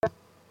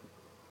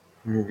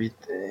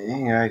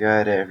Everything, I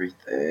got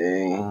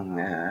everything.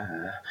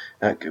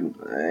 I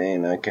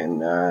complain, I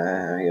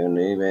cannot. I don't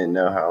even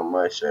know how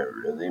much I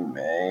really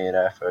made.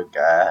 I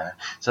forgot.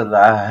 It's a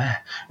lie.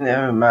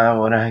 Never mind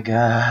what I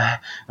got.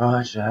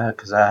 Watch out,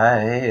 cause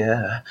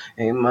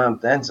aim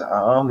up, that's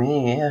all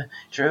me.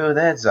 True,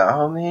 that's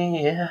all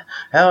me.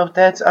 Help,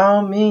 that's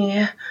all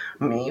me.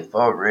 Me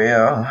for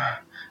real.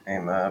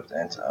 Aim up,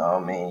 that's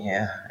all me.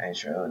 Ain't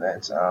true,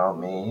 that's all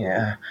me.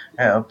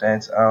 Help,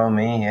 that's all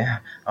me.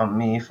 On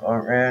me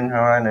for real,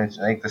 trying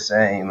to make the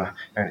same.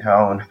 And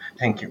hold,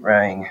 think it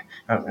ring.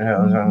 I'm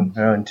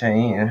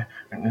routine.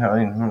 And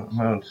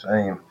the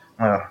same.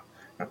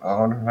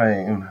 All the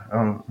fame.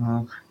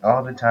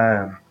 All the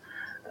time.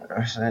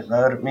 I said,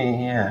 love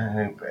me,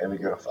 yeah. Baby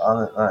girl,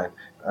 fall in line.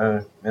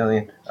 A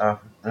million off,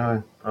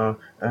 and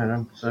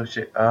I'm so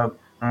shit up.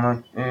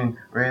 I'm in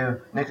real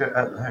nigga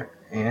alert.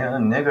 Yeah,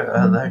 nigga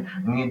alert.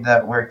 Need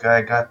that work,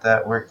 I got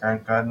that work. I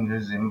got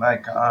this in my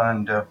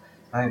condo.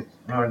 I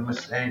know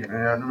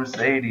the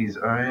Mercedes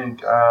are in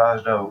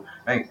condo.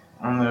 Like,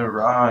 on the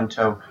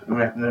Ronto,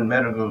 the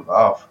medical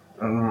off.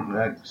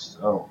 Like,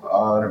 so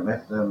hard,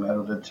 the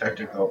metal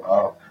detector go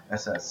off.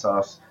 That's that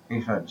sauce.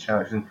 If I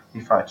chosen,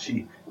 if I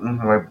cheat,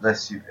 Lord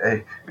bless you,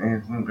 hey.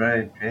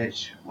 Great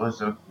bitch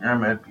was a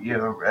gonna be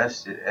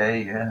arrested,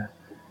 hey, yeah.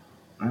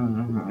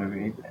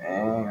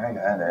 Everything, I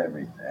got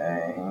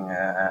everything.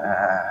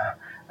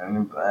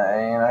 I'm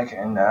playing, I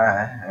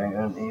cannot. I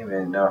don't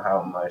even know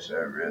how much I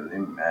really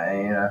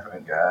made. I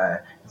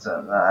forgot. It's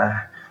a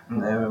lie.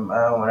 Never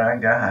mind what I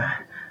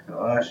got.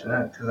 Watch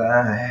that, cause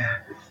I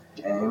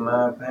came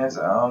up, that's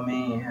all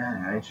me.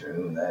 Ain't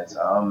true, that's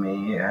all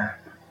me.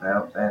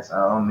 Nope, that's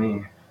all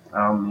me.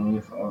 All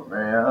me for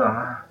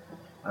real.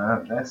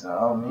 That's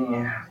all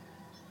me.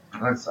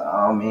 That's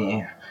all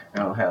me.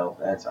 No help,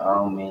 that's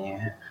all me.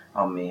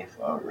 All me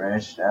for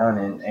rich down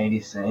in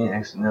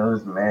 86.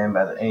 Knows man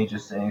by the age of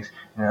 6.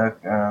 No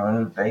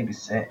girl,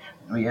 babysit.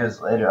 3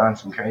 years later on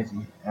some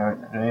crazy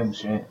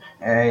shit.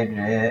 Hey,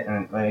 did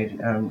and played,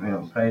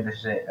 played the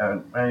shit.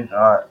 Played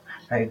hard.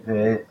 Hey,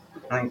 did.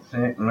 Like,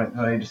 played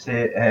the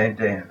shit. Hey,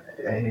 damn.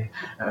 Hey,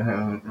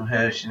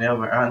 Chanel,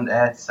 we're on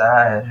that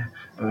side.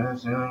 On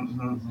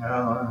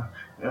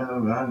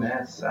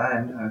that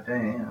side. Oh,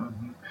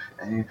 damn.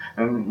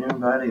 I'm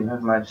nobody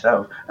but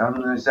myself. I'm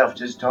myself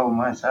just told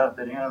myself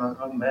that I'm a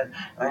fucking bad.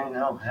 I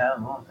know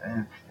how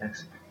and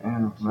X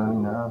and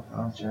moving up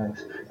on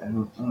tracks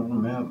and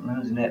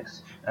moves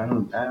next.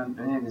 I'm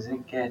big as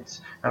it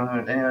gets.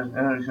 I'm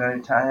so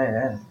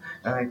tired.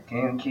 I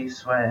can't keep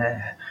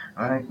sweat.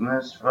 I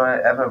must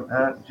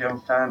forever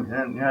your time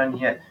run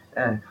yet.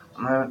 I'm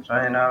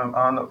trying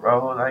on the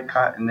road like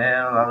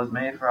cottonelle. I was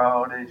made for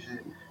all this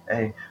shit.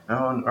 Hey,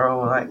 on the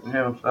road like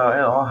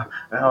soil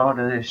and all of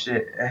this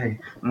shit. Hey,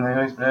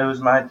 it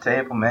was my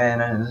table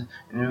manners,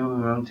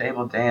 new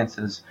table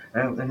dances,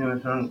 and it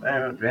was some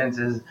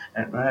advances,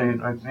 and my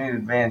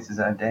advances.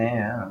 I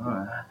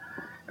damn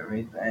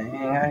everything.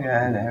 I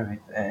got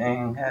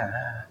everything,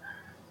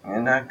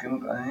 and I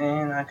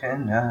complain. I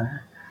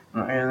cannot.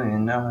 Don't really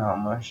know how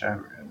much I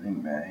really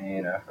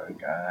made. I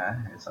forgot.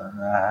 It's a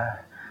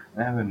lie.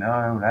 Never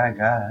know what I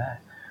got.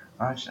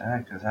 Watch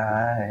that, cause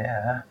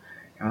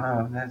come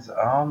on, that's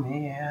all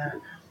me, yeah.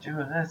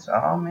 True, that's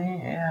all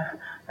me, yeah.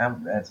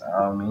 That's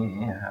all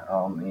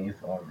me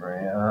for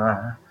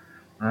real.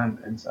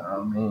 It's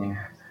all me.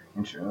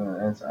 True,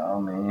 that's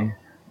all me.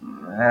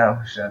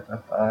 Now, shut the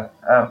fuck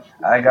up.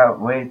 I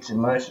got way too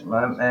much in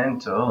my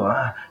mental.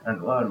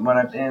 And what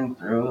I've been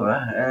through.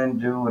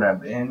 And do what I've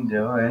been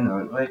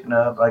doing. Waking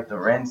up like the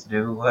rents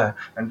do.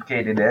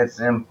 Complicated, that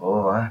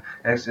simple.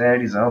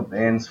 X80's all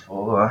bins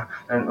full.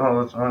 And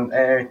goes on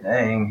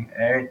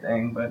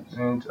everything but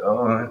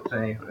mental.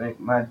 Take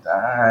my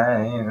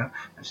time.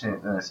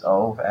 Shit that's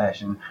old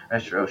fashioned.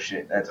 Retro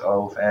shit that's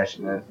old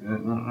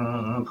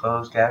fashioned.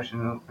 Closed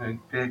caption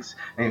pics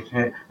and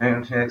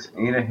ticks,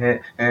 eat a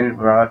hit, and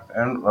rock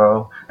and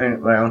roll,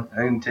 and round,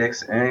 and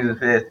ticks, and he's a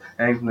fifth,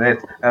 and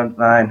split, and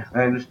nine,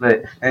 and a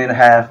split, and a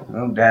half,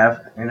 and daff,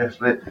 and a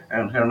split,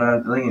 and I'm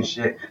not deleting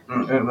shit,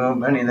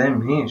 money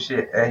than me and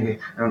shit, hey,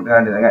 I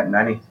got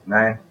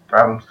 99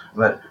 problems,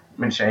 but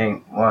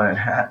reaching one,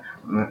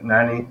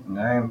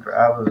 99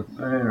 problems,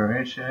 but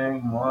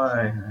reaching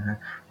one,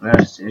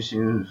 less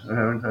issues,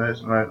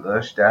 first my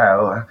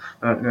lifestyle,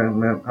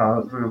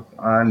 call through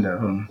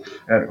condo,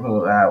 gotta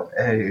pull out,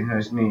 hey,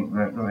 that's me,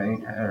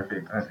 ain't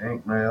perfect, I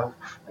ain't real,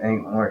 I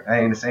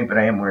ain't the same, but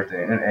I am worth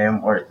it, and I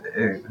am worth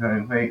it,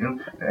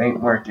 waiting, it ain't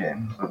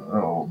working,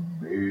 oh,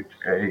 bitch,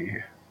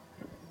 hey,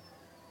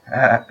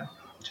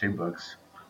 Jboogs.